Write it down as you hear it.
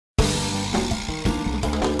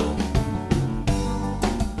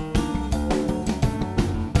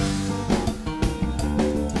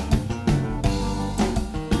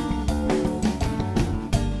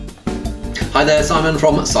Hi there, Simon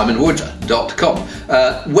from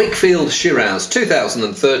simonwood.com. Wakefield Shiraz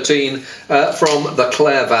 2013 from the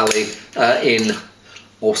Clare Valley in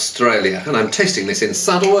Australia. And I'm tasting this in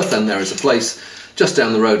Saddleworth, and there is a place just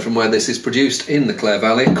down the road from where this is produced in the Clare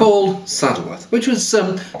Valley called Saddleworth, which was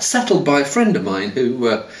settled by a friend of mine who,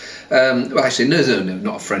 well, actually, no,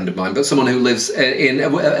 not a friend of mine, but someone who lives in,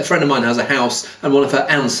 a friend of mine has a house, and one of her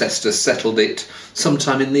ancestors settled it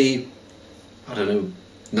sometime in the, I don't know,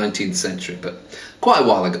 19th century, but quite a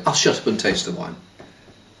while ago. I'll shut up and taste the wine.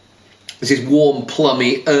 This is warm,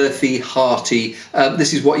 plummy, earthy, hearty.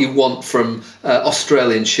 This is what you want from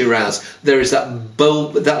Australian Shiraz. There is that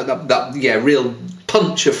bold, real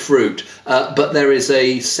punch of fruit, but there is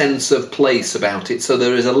a sense of place about it. So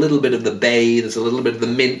there is a little bit of the bay, there's a little bit of the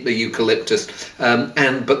mint, the eucalyptus, but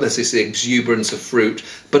there's this exuberance of fruit.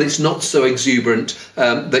 But it's not so exuberant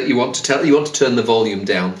that you want to turn the volume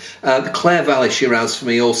down. The Clare Valley Shiraz for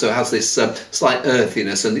me also has this slight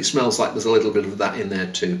earthiness, and it smells like there's a little bit of that in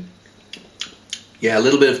there too. Yeah, a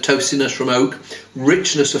little bit of toastiness from oak,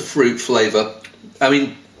 richness of fruit flavour. I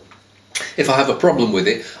mean, if I have a problem with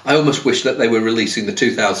it, I almost wish that they were releasing the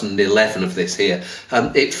 2011 of this here.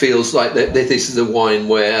 It feels like that this is a wine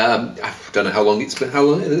where I don't know how long it's been. How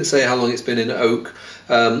long did it say? How long it's been in oak?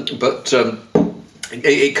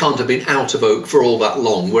 It can't have been out of oak for all that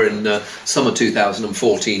long. We're in summer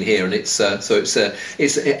 2014 here, and it's an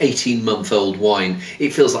 18-month-old wine.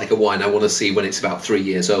 It feels like a wine I want to see when it's about 3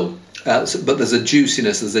 years old. But there's a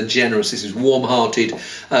juiciness, there's a generous. This is warm-hearted,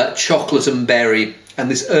 chocolate and berry, and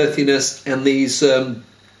this earthiness, and these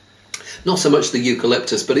not so much the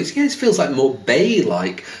eucalyptus, but it feels like more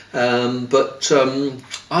bay-like. But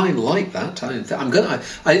I like that.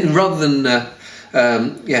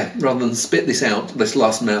 Rather than spit this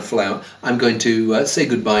last mouthful out, I'm going to say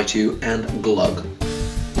goodbye to you and glug.